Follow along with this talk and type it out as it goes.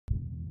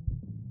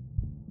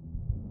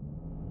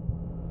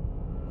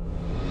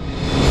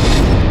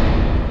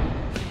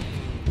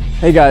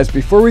Hey guys,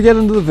 before we get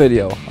into the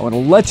video, I want to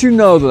let you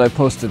know that I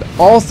posted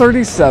all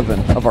 37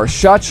 of our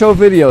SHOT Show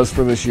videos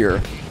for this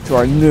year to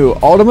our new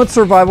Ultimate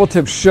Survival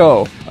Tips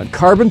show on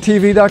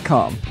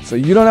carbontv.com, so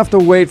you don't have to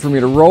wait for me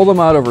to roll them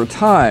out over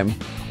time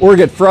or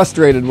get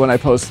frustrated when I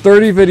post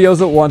 30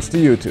 videos at once to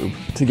YouTube.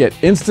 To get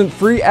instant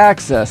free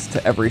access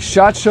to every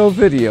SHOT Show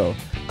video,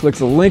 click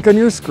the link on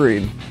your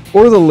screen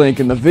or the link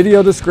in the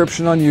video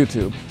description on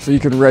YouTube so you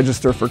can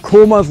register for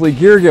cool monthly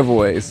gear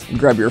giveaways and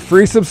grab your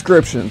free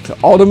subscription to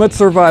Ultimate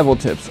Survival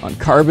Tips on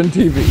Carbon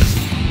TV.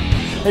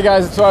 Hey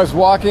guys, so I was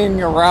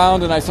walking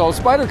around and I saw a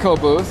Spyderco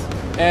booth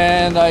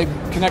and I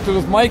connected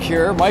with Mike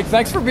here. Mike,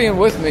 thanks for being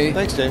with me.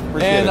 Thanks, Dave.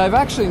 Appreciate and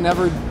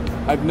it.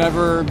 I've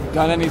never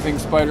done anything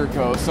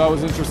Spyderco, so I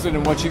was interested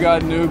in what you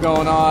got new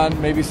going on,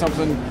 maybe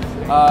something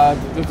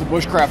that the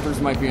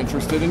bushcrafters might be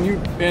interested in. You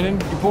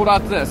pulled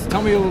out this.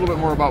 Tell me a little bit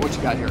more about what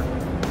you got here.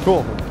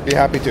 Cool. Be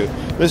happy to.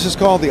 This is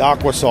called the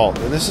Aqua Salt,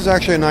 and this is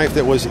actually a knife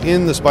that was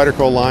in the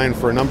Spyderco line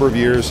for a number of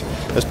years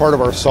as part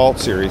of our Salt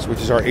series, which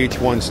is our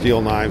H1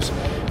 steel knives.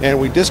 And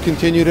we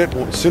discontinued it.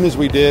 As soon as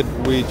we did,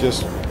 we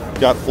just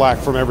got flack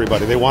from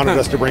everybody. They wanted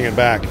us to bring it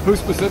back. Who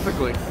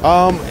specifically?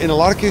 In a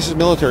lot of cases,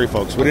 military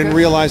folks. We didn't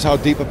realize how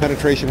deep a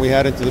penetration we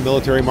had into the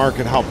military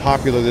market, how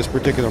popular this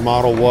particular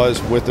model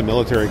was with the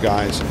military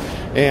guys.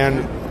 And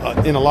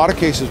in a lot of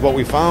cases, what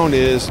we found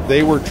is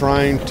they were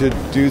trying to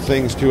do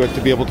things to it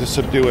to be able to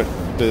subdue it.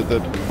 The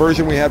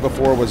version we had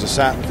before was a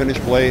satin finish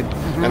blade,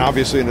 and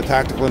obviously in a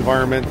tactical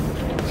environment,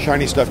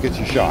 shiny stuff gets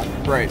you shot.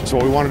 Right. So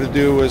what we wanted to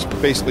do was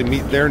basically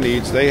meet their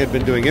needs. They had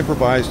been doing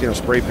improvised,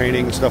 spray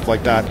painting and stuff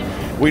like that.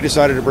 We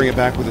decided to bring it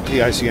back with a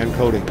TICN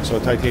coating, so a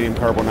titanium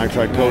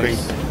carbonitride coating.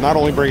 Not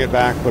only bring it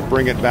back, but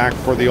bring it back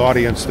for the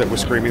audience that was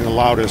screaming the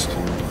loudest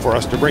for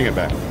us to bring it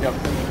back. Yep.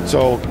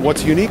 So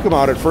what's unique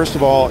about it, first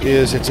of all,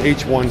 is it's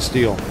H1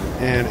 steel.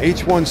 And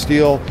H1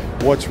 steel,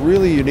 what's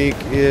really unique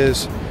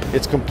is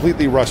it's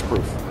completely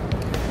rust-proof.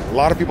 A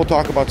lot of people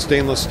talk about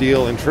stainless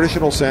steel. In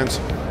traditional sense,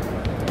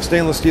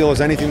 stainless steel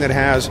is anything that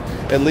has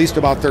at least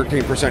about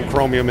 13%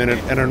 chromium in it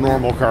and a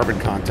normal carbon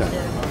content.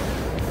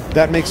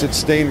 That makes it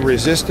stain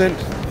resistant.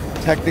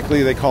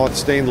 Technically, they call it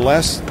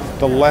stainless.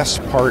 The less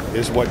part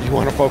is what you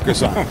want to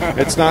focus on.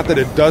 It's not that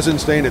it doesn't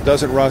stain, it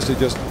doesn't rust, it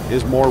just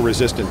is more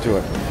resistant to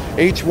it.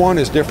 H1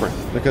 is different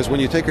because when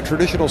you take a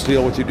traditional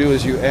steel, what you do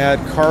is you add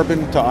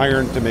carbon to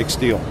iron to make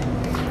steel.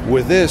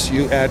 With this,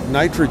 you add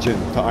nitrogen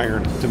to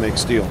iron to make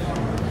steel.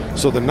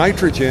 So the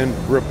nitrogen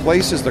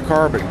replaces the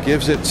carbon,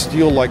 gives it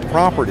steel-like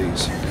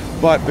properties,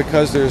 but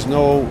because there's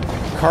no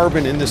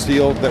carbon in the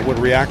steel that would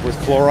react with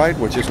chloride,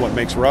 which is what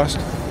makes rust,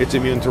 it's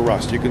immune to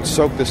rust. You can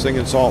soak this thing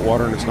in salt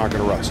water and it's not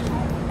going to rust.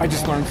 I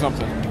just learned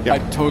something. Yeah. I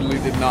totally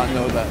did not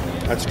know that.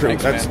 That's true.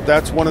 Thanks,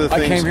 that's one of the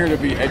things. I came here to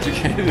be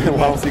educated.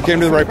 Well, you came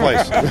to the right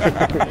place.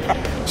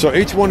 So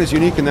H1 is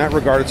unique in that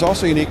regard. It's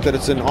also unique that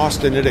it's an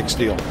austenitic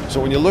steel. So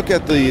when you look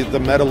at the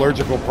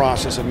metallurgical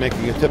process of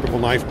making a typical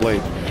knife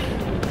blade,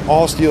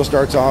 all steel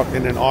starts out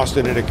in an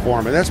austenitic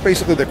form, and that's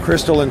basically the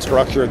crystalline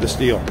structure of the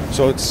steel.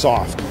 So it's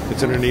soft.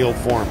 It's an annealed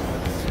form.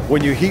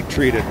 When you heat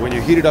treat it, when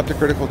you heat it up to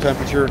critical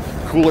temperature,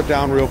 cool it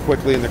down real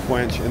quickly in the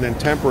quench, and then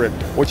temper it,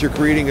 what you're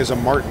creating is a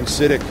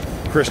martensitic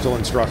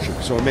crystalline structure.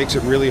 So it makes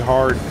it really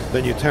hard.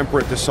 Then you temper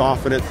it to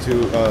soften it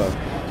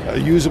to a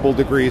usable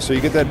degree. So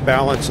you get that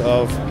balance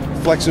of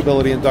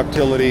flexibility and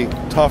ductility,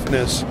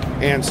 toughness,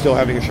 and still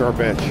having a sharp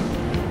edge.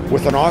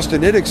 With an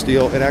austenitic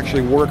steel, it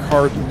actually work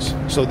hardens.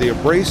 So the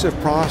abrasive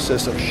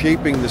process of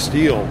shaping the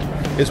steel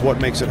is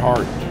what makes it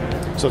hard.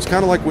 So it's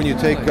kind of like when you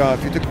take,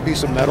 if you took a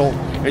piece of metal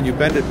and you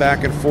bend it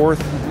back and forth,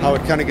 how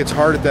it kind of gets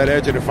hard at that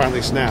edge and it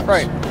finally snaps.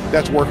 Right.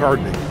 That's work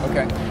hardening.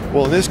 Okay.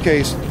 Well, in this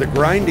case, the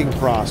grinding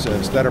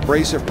process, that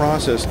abrasive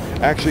process,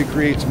 actually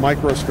creates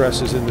micro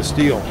stresses in the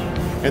steel.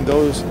 And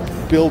those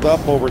build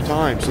up over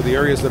time. So the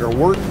areas that are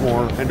worked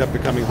more end up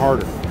becoming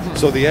harder.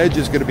 So the edge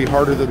is going to be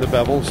harder than the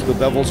bevels. The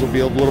bevels will be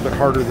a little bit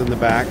harder than the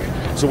back.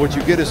 So what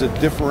you get is a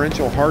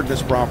differential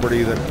hardness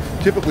property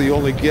that typically you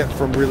only get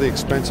from really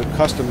expensive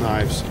custom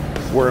knives,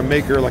 where a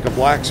maker like a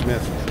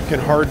blacksmith can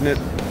harden it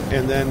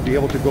and then be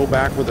able to go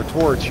back with a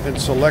torch and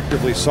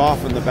selectively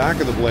soften the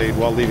back of the blade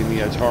while leaving the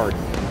edge hard.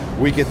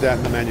 We get that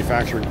in the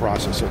manufacturing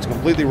process. So it's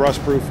completely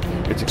rust-proof,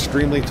 it's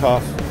extremely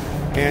tough,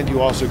 and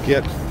you also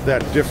get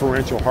that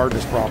differential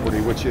hardness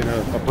property, which in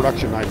a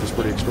production knife is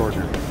pretty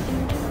extraordinary.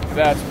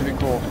 That's pretty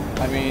cool.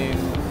 I mean,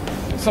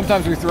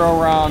 sometimes we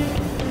throw around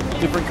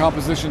different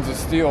compositions of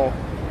steel,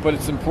 but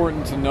it's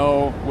important to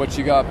know what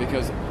you got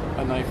because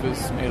a knife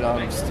is made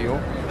out of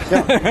steel.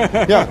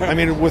 Yeah. I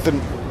mean,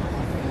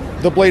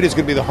 the blade is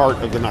going to be the heart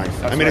of the knife.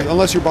 That's right.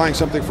 Unless you're buying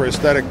something for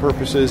aesthetic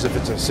purposes, if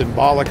it's a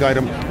symbolic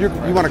item, you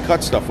want to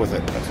cut stuff with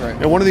it. That's right.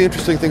 And one of the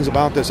interesting things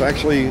about this, I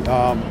actually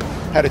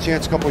had a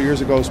chance a couple of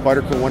years ago,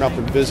 Spyderco went up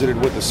and visited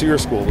with the SEER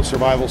school, the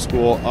survival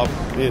school up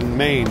in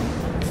Maine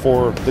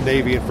for the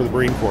Navy and for the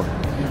Marine Corps.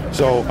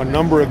 So a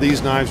number of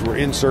these knives were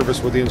in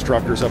service with the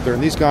instructors up there,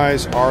 and these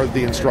guys are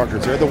the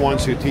instructors. They're the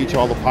ones who teach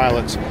all the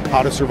pilots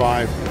how to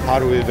survive, how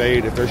to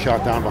evade if they're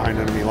shot down behind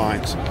enemy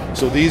lines.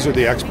 So these are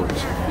the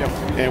experts. Yep.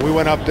 And we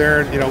went up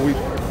there, and we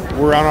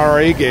were on our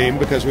A game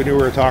because we knew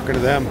we were talking to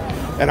them.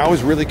 And I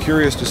was really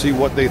curious to see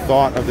what they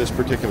thought of this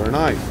particular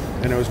knife.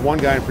 And there was one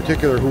guy in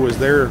particular who was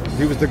there.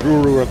 He was the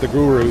guru of the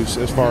gurus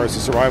as far as the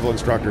survival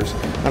instructors.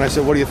 And I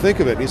said, what do you think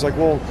of it? And he's like,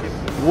 well,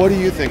 what do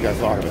you think I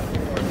thought of it?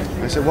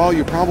 And I said, well,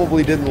 you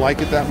probably didn't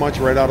like it that much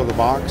right out of the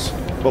box,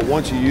 but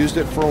once you used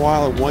it for a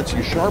while and once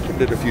you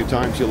sharpened it a few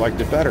times, you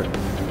liked it better.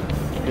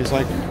 He's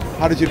like,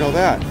 how did you know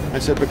that? I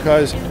said,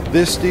 because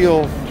this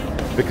steel,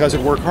 because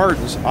it work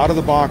hardens, out of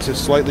the box it's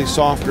slightly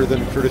softer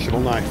than a traditional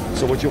knife.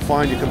 So what you'll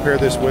find, you compare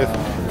this with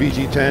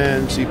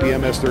VG10,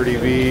 CPM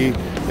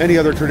S30V, any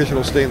other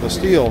traditional stainless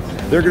steel,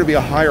 they're going to be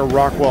a higher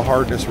Rockwell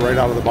hardness right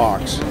out of the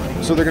box.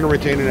 So they're going to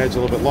retain an edge a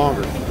little bit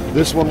longer.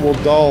 This one will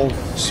dull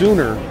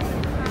sooner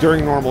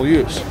during normal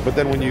use, but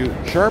then when you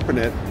sharpen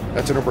it,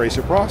 that's an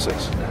abrasive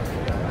process.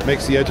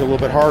 Makes the edge a little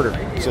bit harder.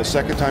 So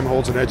second time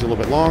holds an edge a little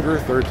bit longer,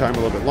 third time a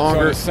little bit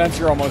longer. So in a sense,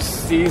 you're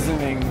almost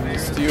seasoning the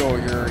steel.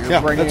 You're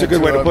bringing that's a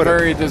good way to put it.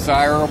 Very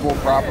desirable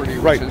property,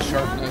 which right. is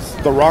sharpness.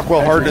 The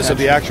Rockwell hardness of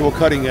the actual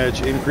cutting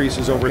edge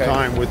increases over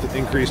time with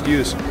increased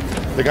use.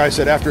 The guy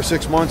said after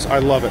 6 months, I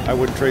love it. I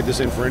wouldn't trade this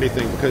in for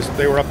anything, because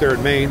they were up there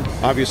in Maine,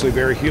 obviously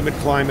very humid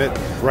climate,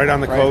 right on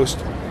the coast.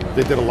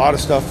 They did a lot of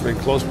stuff in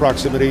close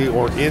proximity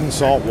or in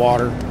salt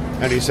water.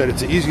 And he said it's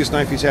the easiest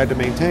knife he's had to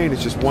maintain.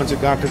 It's just once it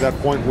got to that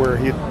point where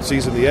he had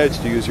seasoned the edge,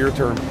 to use your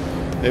term,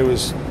 it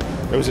was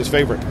his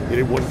favorite.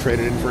 He wouldn't trade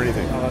it in for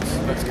anything. Oh,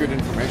 that's good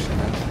information,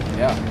 man.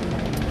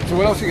 Yeah. So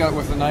what else you got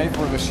with the knife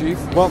or the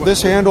sheath? Well,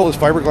 this handle is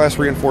fiberglass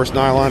reinforced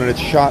nylon, and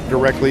it's shot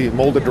directly,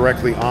 molded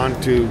directly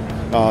onto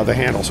the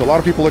handle. So a lot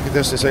of people look at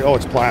this and say, oh,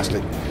 it's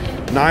plastic.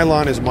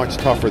 Nylon is much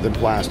tougher than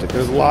plastic.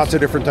 There's lots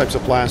of different types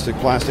of plastic.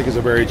 Plastic is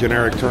a very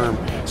generic term.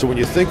 So when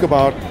you think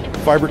about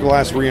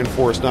fiberglass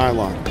reinforced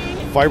nylon,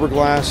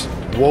 fiberglass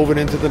woven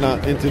into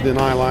the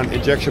nylon,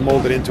 injection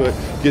molded into it,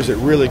 gives it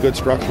really good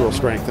structural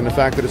strength. And the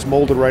fact that it's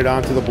molded right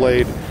onto the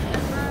blade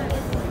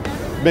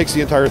makes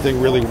the entire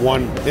thing really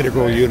one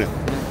integral unit.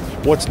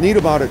 What's neat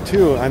about it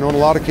too, I know in a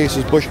lot of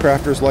cases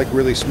bushcrafters like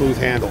really smooth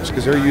handles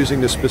because they're using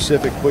the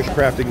specific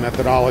bushcrafting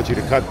methodology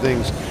to cut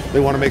things.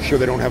 They want to make sure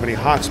they don't have any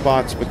hot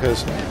spots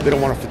because they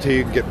don't want to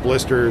fatigue, get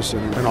blisters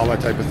and all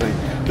that type of thing.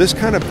 This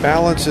kind of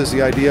balances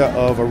the idea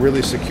of a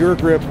really secure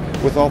grip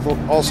with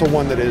also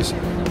one that is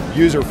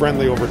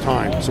user-friendly over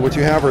time. So what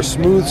you have are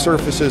smooth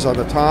surfaces on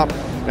the top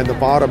and the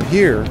bottom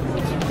here,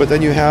 but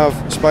then you have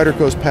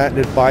Spyderco's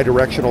patented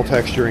bidirectional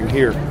texturing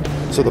here.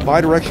 So the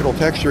bidirectional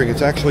texturing,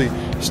 it's actually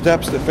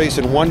steps that face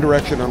in one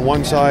direction on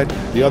one side,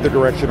 the other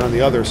direction on the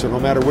other. So no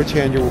matter which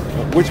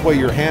way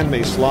your hand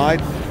may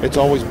slide, it's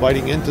always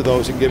biting into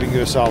those and giving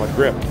you a solid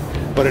grip.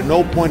 But at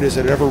no point is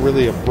it ever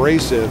really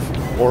abrasive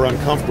or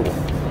uncomfortable.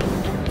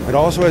 It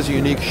also has a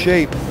unique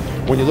shape.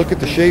 When you look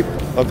at the shape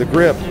of the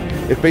grip,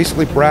 it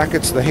basically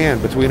brackets the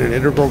hand between an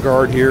integral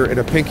guard here and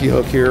a pinky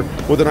hook here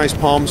with a nice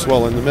palm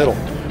swell in the middle.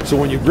 So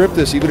when you grip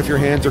this, even if your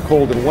hands are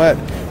cold and wet,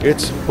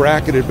 it's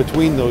bracketed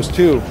between those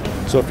two.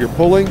 So if you're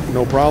pulling,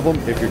 no problem.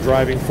 If you're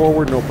driving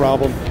forward, no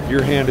problem.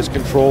 Your hand is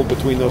controlled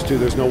between those two.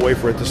 There's no way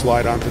for it to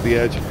slide onto the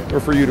edge or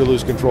for you to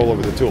lose control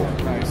over the tool.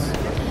 Nice.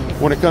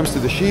 When it comes to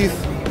the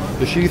sheath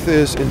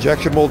is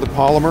injection molded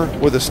polymer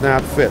with a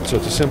snap fit. So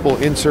it's a simple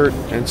insert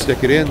and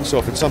stick it in. So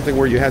if it's something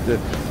where you had to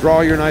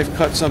draw your knife,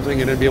 cut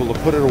something, and then be able to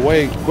put it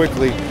away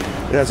quickly,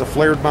 it has a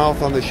flared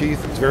mouth on the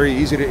sheath. It's very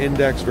easy to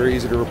index, very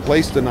easy to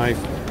replace the knife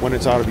when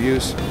it's out of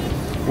use.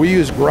 We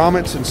use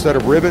grommets instead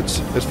of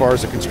rivets as far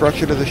as the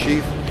construction of the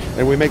sheath,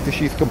 and we make the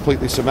sheath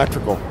completely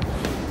symmetrical.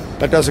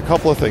 That does a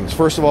couple of things.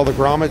 First of all, the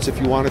grommets, if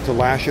you wanted to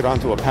lash it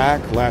onto a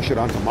pack, lash it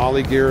onto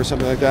molly gear or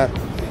something like that,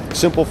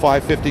 simple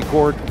 550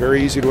 cord,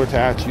 very easy to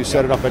attach. You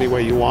set it up any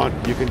way you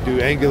want. You can do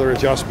angular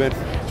adjustment.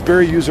 It's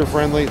very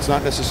user-friendly. It's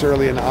not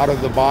necessarily an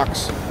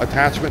out-of-the-box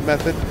attachment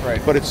method,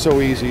 but it's so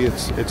easy,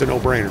 it's a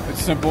no-brainer.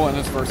 It's simple and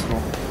it's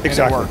versatile.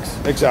 Exactly. And it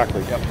works.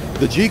 Exactly. Yep.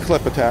 The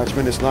G-clip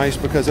attachment is nice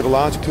because it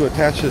allows you to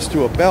attach this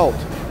to a belt,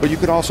 but you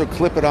can also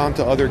clip it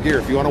onto other gear.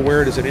 If you want to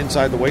wear it as an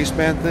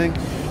inside-the-waistband thing,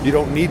 you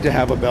don't need to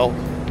have a belt.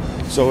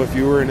 So if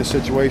you were in a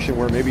situation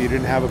where maybe you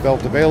didn't have a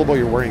belt available,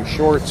 you're wearing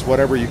shorts,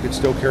 whatever, you could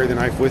still carry the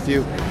knife with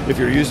you. If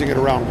you're using it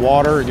around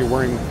water and you're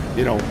wearing,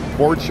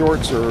 board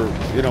shorts or,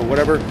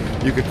 whatever,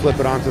 you could clip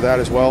it onto that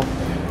as well.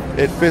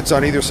 It fits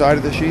on either side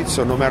of the sheath,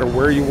 so no matter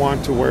where you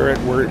want to wear it,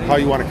 how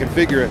you want to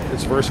configure it,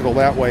 it's versatile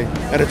that way.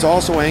 And it's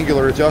also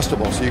angular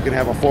adjustable, so you can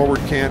have a forward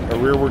cant, a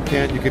rearward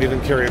cant. You could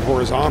even carry it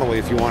horizontally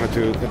if you wanted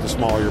to at the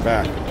small of your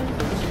back.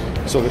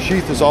 So the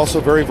sheath is also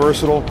very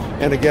versatile,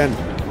 and again,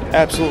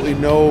 absolutely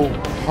no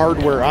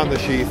hardware on the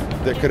sheath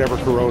that could ever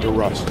corrode or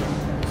rust.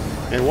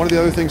 And one of the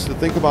other things to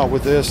think about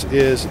with this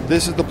is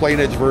the plain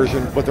edge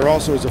version, but there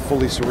also is a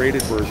fully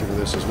serrated version of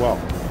this as well.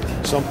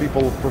 Some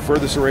people prefer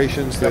the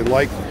serrations. They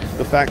like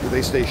the fact that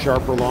they stay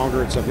sharper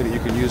longer. It's something that you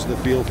can use in the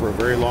field for a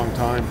very long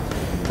time.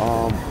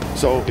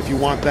 So if you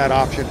want that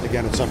option,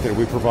 again, it's something that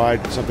we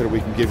provide, something that we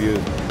can give you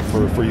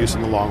for use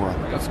in the long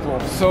run. That's cool.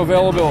 So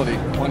availability,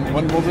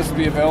 when will this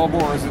be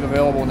available, or is it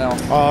available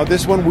now?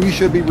 This one, we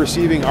should be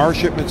receiving our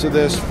shipments of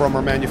this from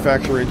our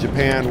manufacturer in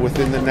Japan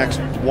within the next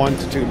 1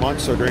 to 2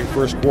 months, so during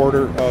first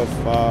quarter of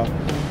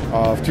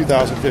of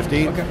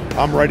 2015. Okay.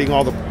 I'm writing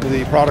all the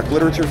product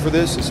literature for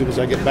this as soon as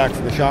I get back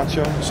from the SHOT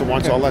Show. So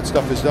once all that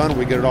stuff is done,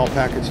 we get it all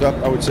packaged up.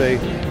 I would say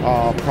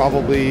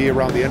probably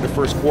around the end of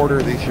first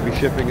quarter, these should be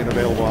shipping and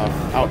available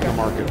out in the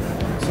market.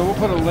 So we'll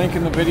put a link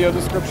in the video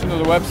description to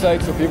the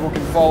website so people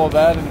can follow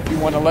that, and if you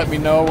want to let me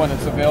know when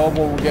it's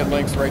available, we'll get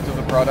links right to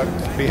the product.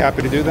 Be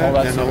happy to do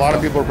that. And a lot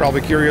of people are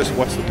probably curious,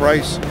 what's the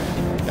price?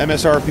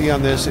 MSRP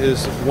on this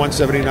is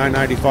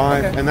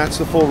 $179.95, and that's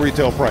the full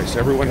retail price.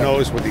 Everyone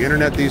knows with the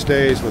internet these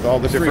days, with all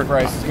the different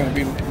price is going to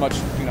be much,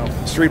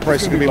 street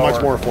price is going to be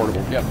much more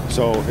affordable. Yep.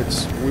 So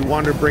we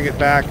wanted to bring it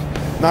back,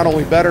 not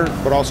only better,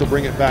 but also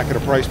bring it back at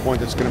a price point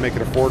that's going to make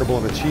it affordable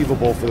and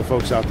achievable for the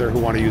folks out there who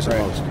want to use it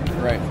most.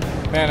 Right.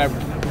 Man,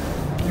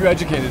 you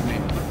educated me.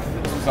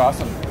 This was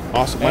awesome.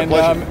 Awesome, my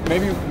pleasure.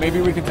 Maybe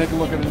we can take a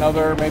look at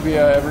another, maybe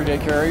a everyday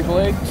carry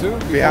blade too.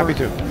 Be happy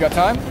to. You got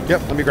time?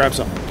 Yep, let me grab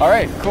some. All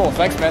right, cool.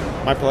 Thanks, man.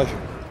 My pleasure.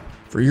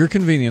 For your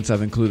convenience,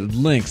 I've included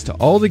links to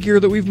all the gear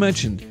that we've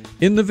mentioned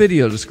in the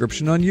video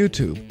description on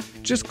YouTube.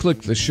 Just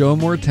click the Show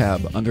More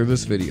tab under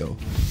this video.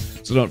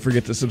 So don't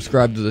forget to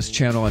subscribe to this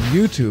channel on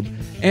YouTube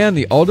and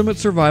the Ultimate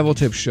Survival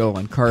Tips show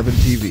on Carbon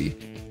TV.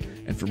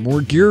 And for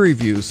more gear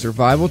reviews,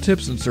 survival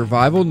tips, and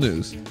survival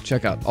news,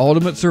 check out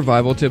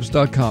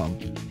ultimatesurvivaltips.com.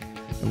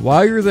 And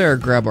while you're there,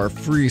 grab our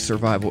free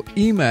survival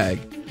e-mag,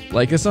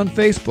 like us on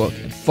Facebook,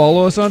 and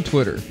follow us on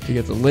Twitter to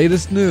get the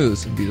latest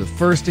news and be the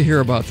first to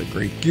hear about the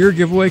great gear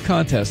giveaway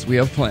contests we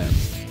have planned.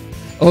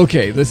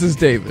 Okay, this is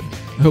David.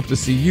 I hope to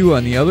see you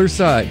on the other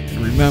side,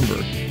 and remember,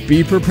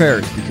 be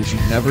prepared because you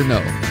never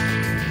know.